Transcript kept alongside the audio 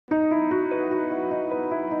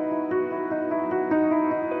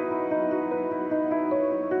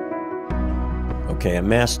Okay, a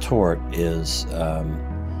mass tort is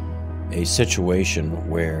a situation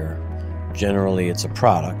where generally it's a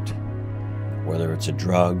product, whether it's a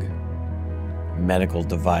drug, medical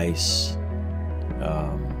device,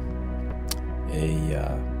 a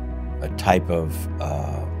type of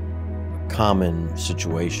common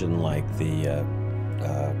situation like the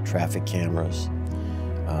traffic cameras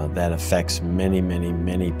that affects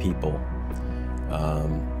many people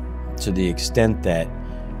to the extent that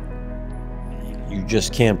you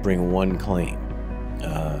just can't bring one claim.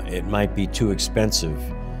 It might be too expensive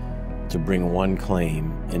to bring one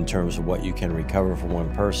claim in terms of what you can recover from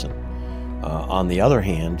one person. On the other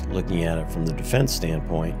hand, looking at it from the defense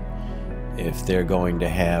standpoint, if they're going to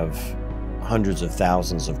have hundreds of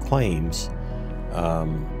thousands of claims,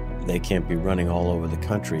 they can't be running all over the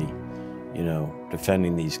country,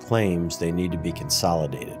 defending these claims. They need to be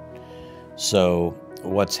consolidated. So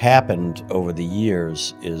what's happened over the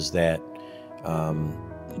years is that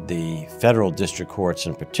the federal district courts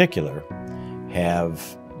in particular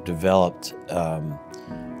have developed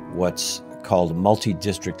what's called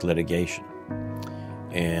multi-district litigation.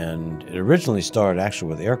 And it originally started actually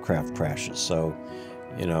with aircraft crashes. So,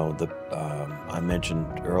 I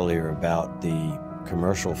mentioned earlier about the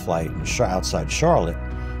commercial flight outside Charlotte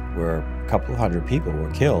where a couple of hundred people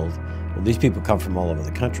were killed. Well, these people come from all over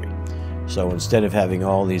the country. So instead of having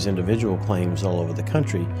all these individual claims all over the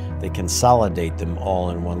country, they consolidate them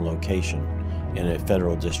all in one location in a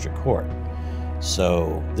federal district court.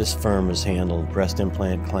 So this firm has handled breast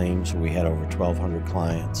implant claims. We had over 1,200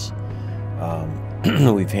 clients.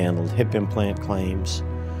 We've handled hip implant claims.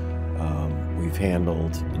 We've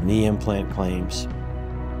handled knee implant claims.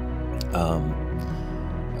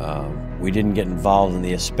 We didn't get involved in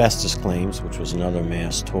the asbestos claims, which was another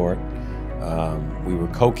mass tort. We were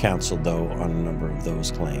co-counseled, though, on a number of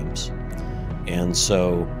those claims. And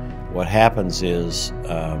so what happens is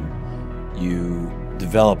you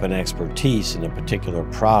develop an expertise in a particular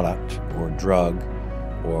product or drug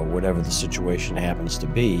or whatever the situation happens to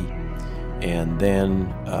be, and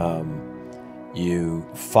then you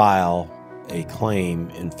file a claim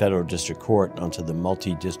in federal district court under the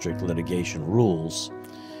multi-district litigation rules,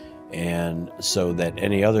 and so that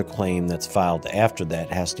any other claim that's filed after that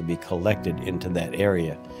has to be collected into that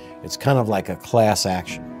area. It's kind of like a class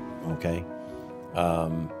action, okay?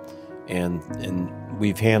 And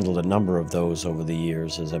we've handled a number of those over the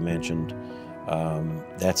years, as I mentioned.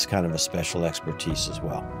 That's kind of a special expertise as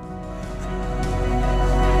well.